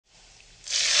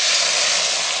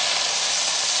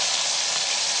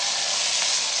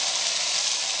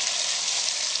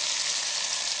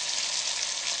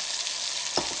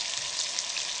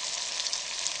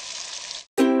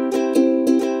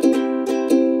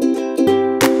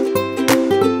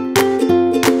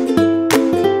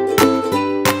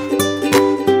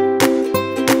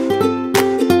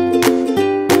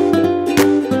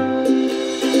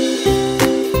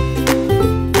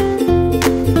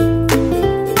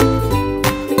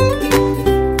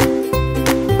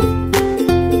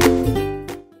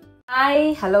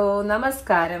hello,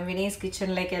 namaskaram. Vinis kitchen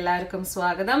like ellarkum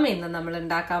swagatham. Innu nammal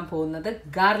undaakkan povunathu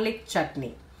garlic chutney.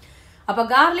 Appo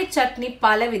garlic chutney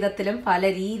pala vidathilum pala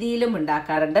reethiyilum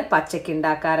undakkarundu. Pachakku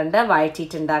undakkarundu,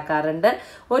 vayattiittu undakkarundu.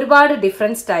 Orupaadu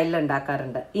different style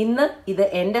undakkarundu. Innu idu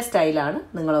ende style aanu.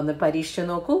 Ningal onnu pareekshichu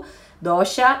nokku.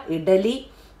 Dosha, idali,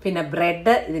 പിന്നെ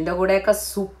bread ഇതിന്റെ കൂടെയൊക്കെ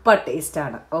super taste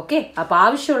ആണ്. Okay, അപ്പോൾ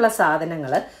ആവശ്യമുള്ള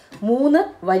സാധനങ്ങൾ 3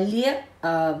 വലിയ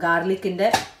ഗാർലിക്കിന്റെ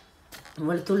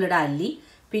വെളുത്തുള്ളിയുടെ അല്ലി,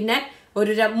 പിന്നെ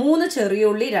ഒരു 3 ചെറിയ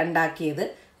ഉള്ളി രണ്ടാക്കിയത്,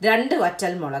 2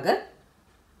 വറ്റൽമുളക്,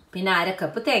 പിന്നെ 1/2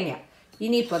 കപ്പ് തേങ്ങ.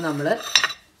 ഇനിയിപ്പോൾ നമ്മൾ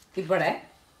ഇവിടെ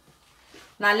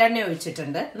നല്ലെണ്ണ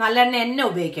ഒഴിച്ചിട്ടുണ്ട്. നല്ലെണ്ണ എന്നെ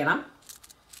ഉപയോഗിക്കണം.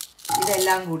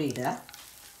 ഇതെല്ലാം കൂടി ഇടുക.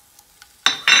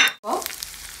 അപ്പോൾ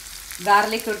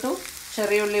ഗാർലിക് ഇട്ടു,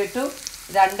 ചെറിയ ഉള്ളി ഇട്ടു,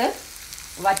 2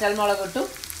 വറ്റൽമുളക് ഇട്ടു,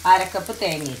 1/2 കപ്പ്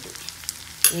തേങ്ങ ഇട്ടു.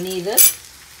 ഇനി ഇത്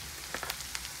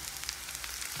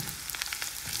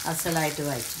അസലായിട്ട്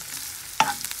വഴറ്റി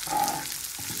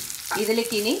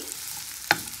ഇതിലേക്ക് ഇനി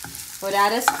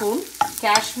 1/2 സ്പൂൺ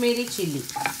കാശ്മീരി ചില്ലി,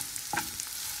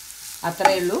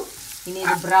 അത്രയേ ഉള്ളൂ. ഇനി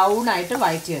ഇത് ബ്രൗൺ ആയിട്ട്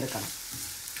വഴറ്റിയെടുക്കണം.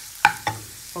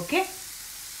 ഓക്കെ,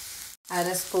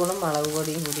 1/2 സ്പൂണും മുളക്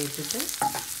പൊടിയും കൂടി ഇട്ടിട്ട്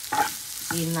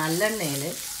ഈ നല്ലെണ്ണയിൽ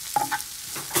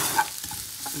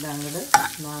ഇതങ്ങോട്ട്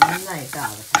നന്നായിട്ട്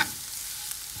ആവട്ടെ.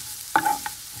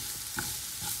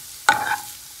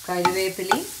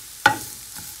 കറിവേപ്പിലി,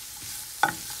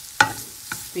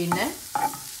 പിന്നെ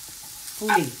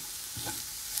പുളി,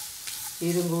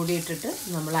 ഇതും കൂടി ഇട്ടിട്ട്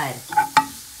നമ്മൾ അരക്കും.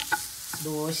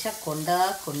 ദോശ കൊണ്ട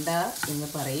എന്ന്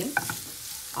പറയും.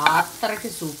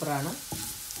 അത്രയ്ക്ക് സൂപ്പറാണ്.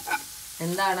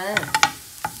 എന്താണ്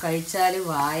കഴിച്ചാൽ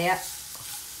വായ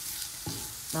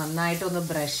നന്നായിട്ടൊന്ന്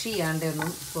ബ്രഷ് ചെയ്യാണ്ട് ഒന്നും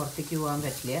പുറത്തേക്ക് പോകാൻ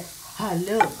പറ്റില്ല.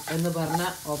 ഹലോ എന്ന് പറഞ്ഞ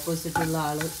ഓപ്പോസിറ്റുള്ള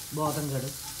ആൾ ബോധം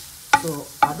കെടും. സോ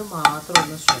അത് മാത്രം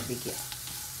ഒന്ന് ശ്രദ്ധിക്കുക.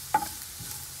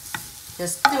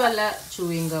 ജസ്റ്റ് വല്ല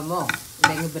ചൂയിങ് ഗമ്മോ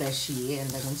അല്ലെങ്കിൽ ബ്രഷ് ചെയ്യുക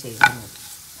എന്തെങ്കിലും ചെയ്താൽ മതി.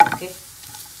 ഓക്കെ,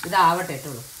 ഇതാവട്ടെ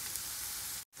കേട്ടുള്ളൂ.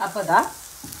 അപ്പോൾ ഇതാ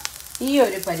ഈ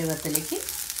ഒരു പരുവത്തിലേക്ക്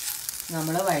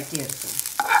നമ്മൾ വഴറ്റിയെടുത്തു.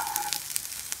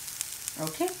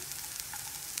 ഓക്കെ,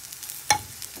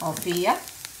 ഓഫ് ചെയ്യുക.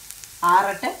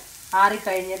 ആറട്ടെ.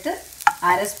 ആറിക്കഴിഞ്ഞിട്ട്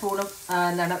 1/2 സ്പൂണും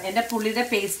എന്താണ് എൻ്റെ പുളിയുടെ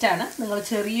പേസ്റ്റാണ്. നിങ്ങൾ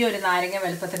ചെറിയൊരു നാരങ്ങ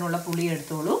വലുപ്പത്തിനുള്ള പുളി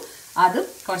എടുത്തോളൂ. അതും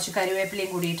കുറച്ച് കറിവേപ്പിലയും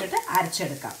കൂടി ഇട്ടിട്ട്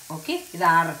അരച്ചെടുക്കാം. ഓക്കെ, ഇത്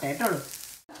ആറട്ടെ കേട്ടോളൂ.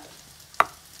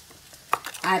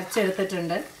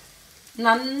 അരച്ചെടുത്തിട്ടുണ്ട്.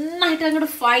 നന്നായിട്ട്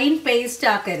അങ്ങോട്ട് ഫൈൻ പേസ്റ്റ്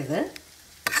ആക്കരുത്.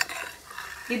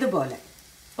 ഇതുപോലെ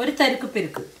ഒരു തരുക്ക്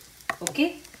പെരുക്ക്. ഓക്കെ,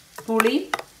 പുളിയും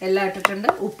എല്ലാം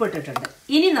ഇട്ടിട്ടുണ്ട്, ഉപ്പിട്ടിട്ടുണ്ട്.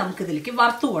 ഇനി നമുക്കിതിലേക്ക്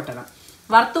വറുത്തു കൊട്ടണം.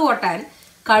 വറുത്തു കൊട്ടാൻ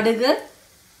കടുക്,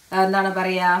 എന്താണ്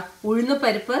പറയുക,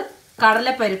 ഉഴുന്നുപരിപ്പ്,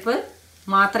 കടലപ്പരിപ്പ്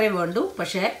മാത്രമേ വേണ്ടൂ.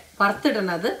 പക്ഷേ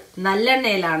വറുത്തിടുന്നത്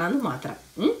നല്ലെണ്ണയിലാണെന്ന് മാത്രം.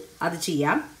 അത്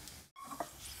ചെയ്യാം.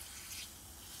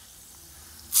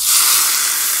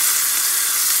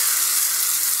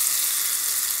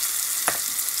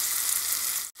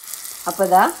 അപ്പോൾ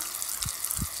ഇതാ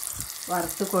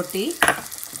വറുത്ത് കൊട്ടി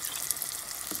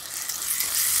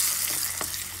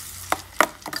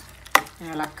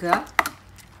ഇളക്കുക.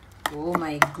 ഓ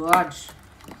മൈ ഗോഡ്,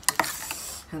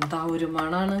 എന്താ ഒരു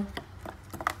മണാണ്.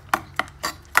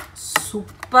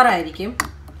 സൂപ്പറായിരിക്കും.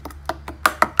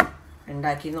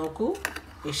 ഉണ്ടാക്കി നോക്കൂ,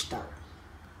 ഇഷ്ടമാവും.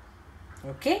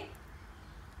 ഓക്കെ,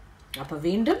 അപ്പോൾ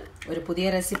വീണ്ടും ഒരു പുതിയ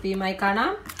റെസിപ്പിയുമായി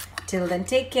കാണാം. Till then,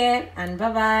 take care and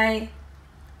bye-bye.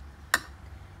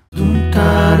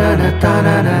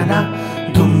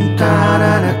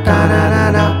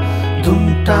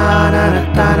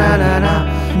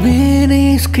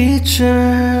 Vinis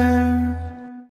kitchen.